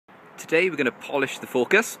Today we're going to polish the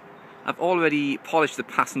Focus. I've already polished the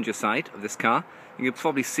passenger side of this car. You can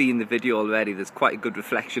probably see in the video already there's quite a good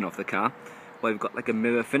reflection of the car where we've got like a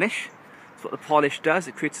mirror finish. So what the polish does,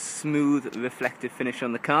 it creates a smooth reflective finish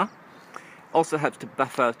on the car. Also helps to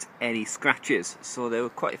buff out any scratches. So there were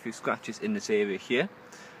quite a few scratches in this area here.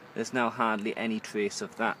 There's now hardly any trace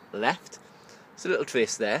of that left. There's a little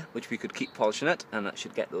trace there which we could keep polishing it and that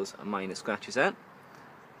should get those minor scratches out.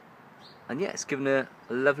 And yeah, it's given a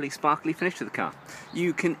lovely sparkly finish to the car.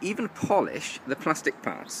 You can even polish the plastic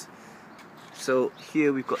parts. So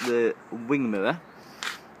here we've got the wing mirror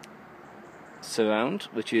surround,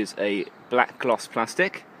 which is a black gloss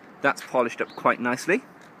plastic. That's polished up quite nicely.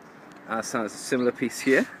 As has a similar piece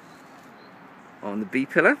here on the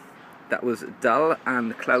B-pillar. That was dull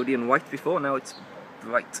and cloudy and white before, now it's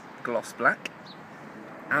bright gloss black.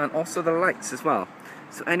 And also the lights as well.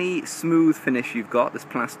 So any smooth finish you've got, this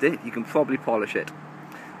plastic, you can probably polish it.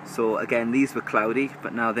 So again, these were cloudy,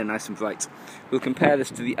 but now they're nice and bright. We'll compare this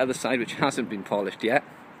to the other side, which hasn't been polished yet.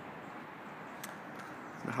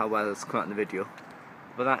 I don't know how well it's come out in the video.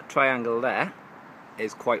 But that triangle there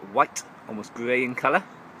is quite white, almost grey in colour.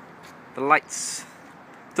 The lights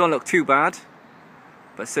don't look too bad,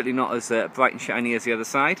 but certainly not as bright and shiny as the other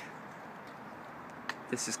side.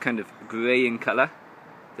 This is kind of grey in colour,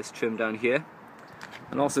 this trim down here.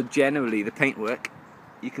 And also generally the paintwork,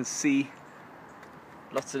 you can see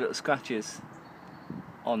lots of little scratches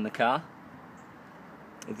on the car.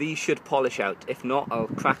 These should polish out. If not, I'll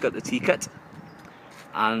crack out the T-cut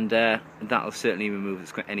and that'll certainly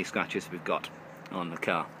remove any scratches we've got on the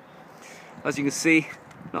car. As you can see,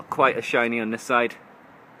 not quite as shiny on this side,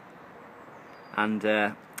 and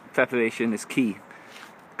preparation is key,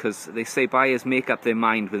 because they say buyers make up their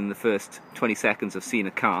mind within the first 20 seconds of seeing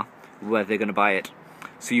a car whether they're going to buy it.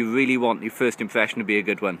 So you really want your first impression to be a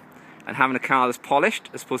good one. And having a car that's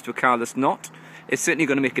polished as opposed to a car that's not is certainly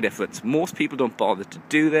going to make a difference. Most people don't bother to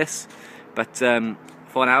do this, but for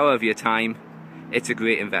an hour of your time, it's a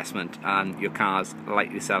great investment and your car's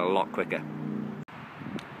likely to sell a lot quicker.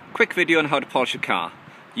 Quick video on how to polish a car.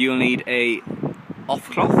 You'll need a off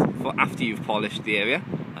cloth for after you've polished the area,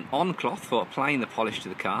 an on cloth for applying the polish to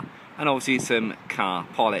the car, and obviously some car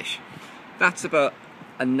polish. That's about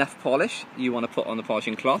enough polish you want to put on the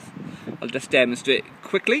polishing cloth. I'll just demonstrate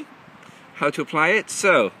quickly how to apply it.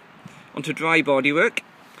 So, onto dry bodywork,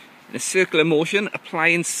 in a circular motion,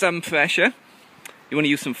 applying some pressure. You want to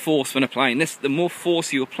use some force when applying this. The more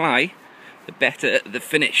force you apply, the better the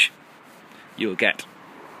finish you'll get.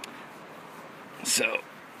 So,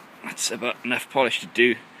 that's about enough polish to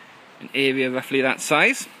do an area roughly that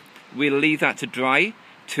size. We'll leave that to dry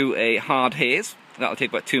to a hard haze. That'll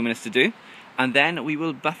take about 2 minutes to do. And then we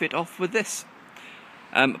will buff it off with this.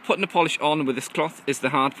 Putting the polish on with this cloth is the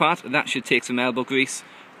hard part. That should take some elbow grease.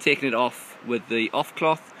 Taking it off with the off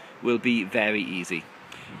cloth will be very easy.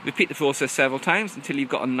 Repeat the process several times until you've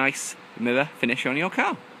got a nice mirror finish on your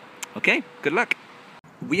car. Okay, good luck.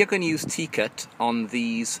 We are going to use T-cut on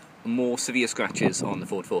these more severe scratches on the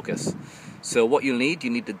Ford Focus. So what you need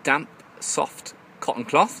the damp, soft cotton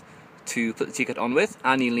cloth to put the T-cut on with,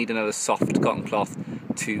 and you'll need another soft cotton cloth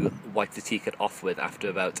to wipe the T-cut off with after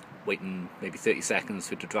about waiting maybe 30 seconds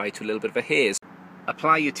for it to dry to a little bit of a haze.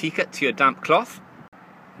 Apply your T-cut to your damp cloth,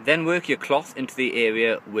 then work your cloth into the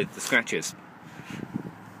area with the scratches.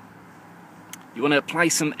 You want to apply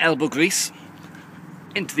some elbow grease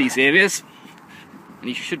into these areas, and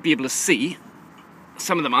you should be able to see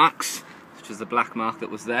some of the marks, such as the black mark that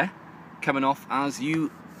was there, coming off as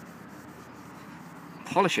you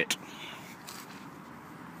polish it.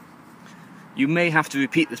 You may have to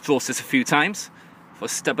repeat this process a few times for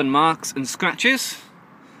stubborn marks and scratches.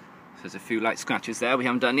 There's a few light scratches there we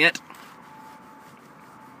haven't done yet.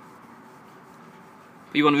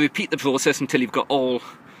 But you want to repeat the process until you've got all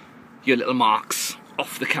your little marks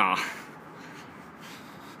off the car.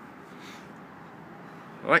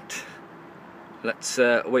 Right, let's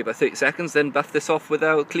wait about 30 seconds, then buff this off with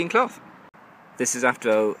our clean cloth. This is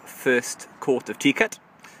after our first coat of T-cut.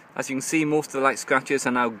 As you can see, most of the light scratches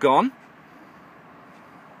are now gone.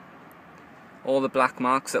 All the black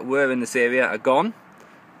marks that were in this area are gone.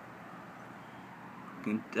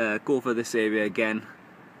 You can go over this area again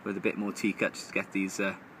with a bit more T-cut just to get these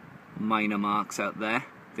minor marks out there.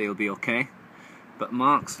 They'll be okay. But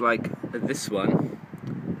marks like this one,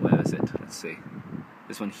 where is it? Let's see.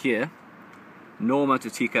 This one here, no amount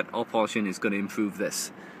of T-cut or polishing is going to improve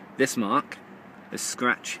this. This mark, this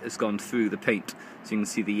scratch has gone through the paint, so you can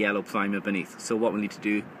see the yellow primer beneath. So what we need to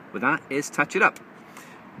do with that is touch it up.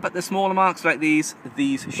 But the smaller marks like these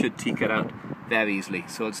should T-cut out very easily.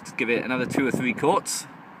 So let's give it another 2 or 3 coats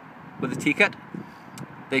with the T-cut,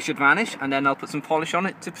 they should vanish, and then I'll put some polish on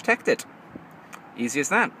it to protect it. Easy as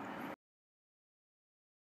that.